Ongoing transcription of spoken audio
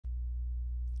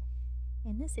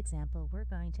In this example, we're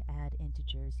going to add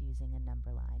integers using a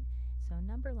number line. So a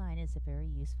number line is a very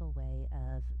useful way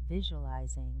of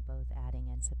visualizing both adding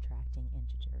and subtracting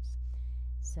integers.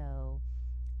 So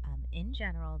in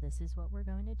general, this is what we're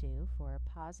going to do. For a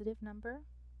positive number,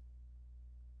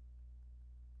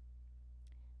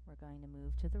 we're going to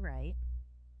move to the right.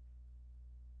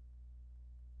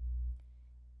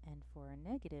 And for a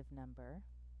negative number,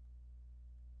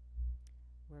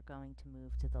 we're going to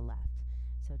move to the left.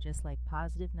 So just like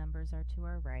positive numbers are to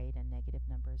our right and negative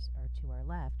numbers are to our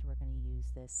left, we're going to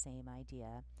use this same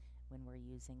idea when we're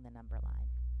using the number line.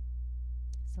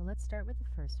 So let's start with the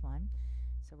first one.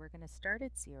 So we're going to start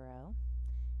at 0,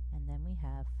 and then we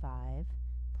have 5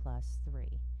 plus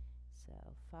 3. So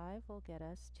 5 will get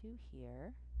us to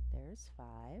here. There's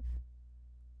 5,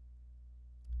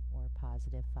 or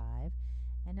positive 5.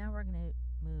 And now we're going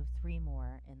to move 3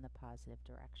 more in the positive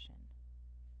direction.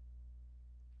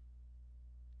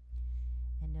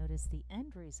 And notice the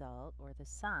end result, or the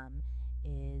sum,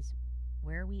 is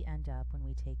where we end up when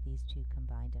we take these two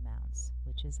combined amounts,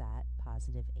 which is at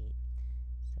positive 8.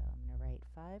 So I'm going to write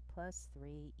 5 plus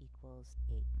 3 equals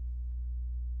 8.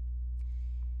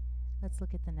 Let's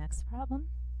look at the next problem.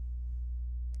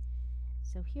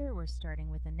 So here we're starting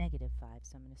with a negative 5.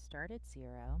 So I'm going to start at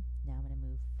 0. Now I'm going to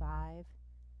move 5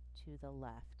 to the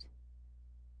left.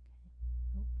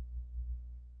 Okay.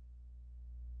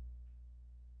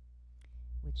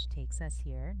 Which takes us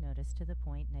here, notice, to the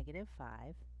point negative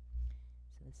 5.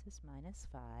 So this is minus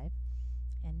 5.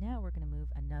 And now we're going to move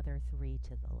another 3 to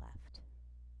the left.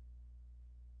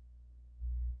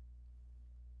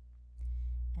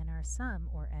 And our sum,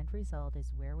 or end result,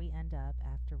 is where we end up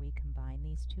after we combine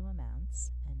these two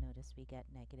amounts. And notice we get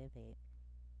negative 8.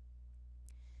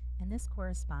 And this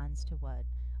corresponds to what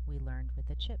we learned with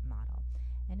the chip model.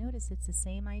 And notice it's the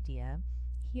same idea.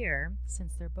 Here,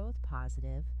 since they're both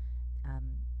positive,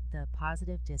 the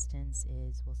positive distance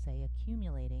is, we'll say,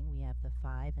 accumulating. We have the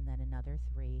 5 and then another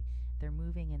 3. They're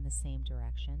moving in the same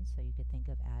direction, so you could think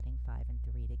of adding 5 and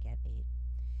 3 to get 8.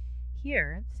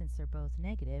 Here, since they're both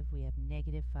negative, we have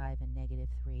negative 5 and negative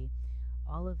 3.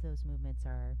 All of those movements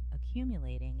are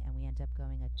accumulating, and we end up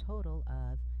going a total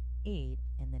of 8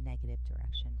 in the negative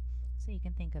direction. So you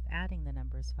can think of adding the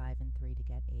numbers 5 and 3 to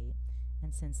get 8,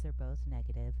 and since they're both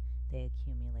negative, they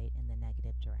accumulate in the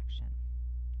negative direction.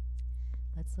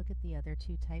 Let's look at the other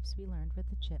two types we learned with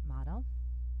the chip model.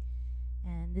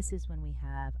 And this is when we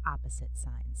have opposite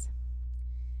signs.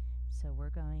 So we're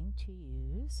going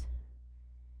to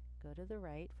go to the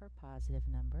right for positive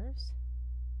numbers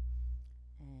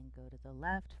and go to the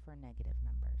left for negative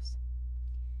numbers.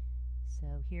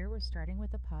 So here we're starting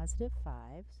with a positive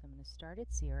 5. So I'm going to start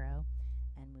at 0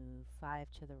 and move 5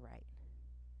 to the right,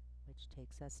 which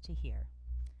takes us to here.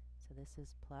 So this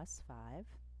is plus 5.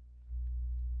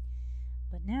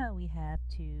 But now we have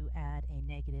to add a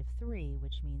negative 3,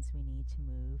 which means we need to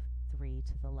move 3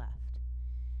 to the left.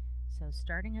 So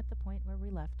starting at the point where we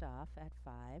left off at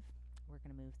 5, we're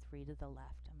going to move 3 to the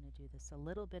left. I'm going to do this a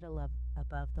little bit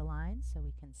above the line so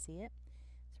we can see it.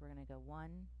 So we're going to go 1,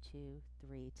 2,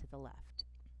 3 to the left.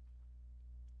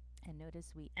 And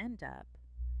notice we end up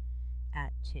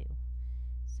at 2.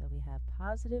 So we have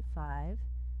positive 5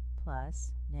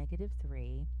 plus negative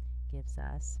 3 gives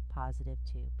us positive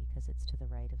 2 because it's to the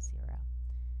right of 0.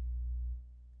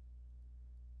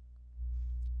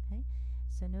 Okay,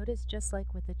 so notice just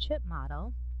like with the chip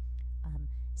model,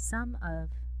 some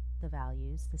of the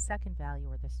values, the second value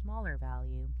or the smaller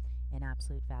value and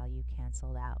absolute value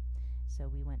canceled out. So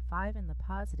we went 5 in the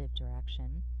positive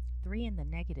direction, 3 in the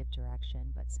negative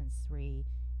direction, but since 3,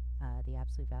 the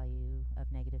absolute value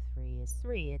of negative 3 is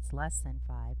 3, it's less than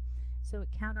 5. So it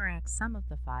counteracts some of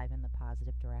the 5 in the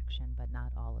positive direction, but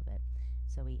not all of it.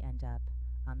 So we end up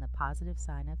on the positive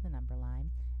sign of the number line,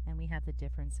 and we have the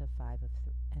difference of 5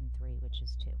 and 3, which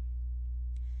is 2.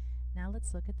 Now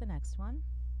let's look at the next one.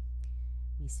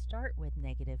 We start with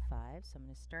negative 5, so I'm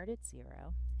going to start at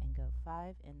 0 and go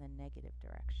 5 in the negative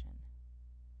direction.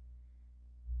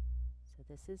 So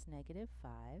this is negative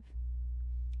 5.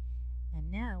 And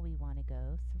now we want to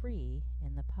go 3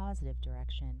 in the positive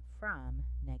direction from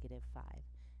negative 5.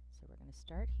 So we're going to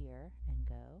start here and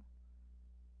go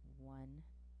 1,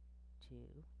 2,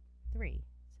 3.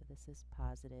 So this is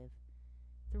positive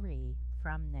 3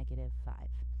 from negative 5.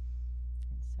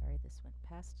 And sorry, this went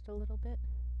past it a little bit.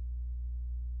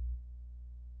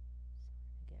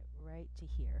 So we're going to get right to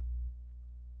here.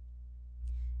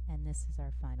 And this is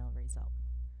our final result.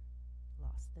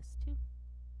 Lost this too.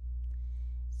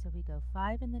 So we go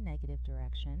 5 in the negative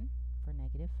direction for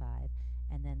negative 5,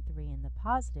 and then 3 in the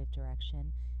positive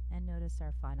direction, and notice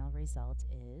our final result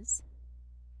is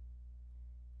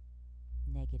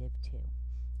negative 2.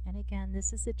 And again,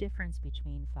 this is the difference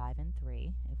between 5 and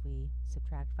 3. If we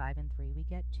subtract 5 and 3, we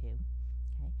get 2.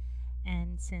 Okay?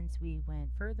 And since we went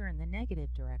further in the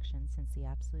negative direction, since the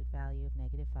absolute value of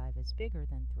negative 5 is bigger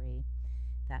than 3,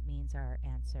 that means our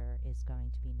answer is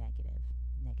going to be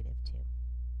negative 2.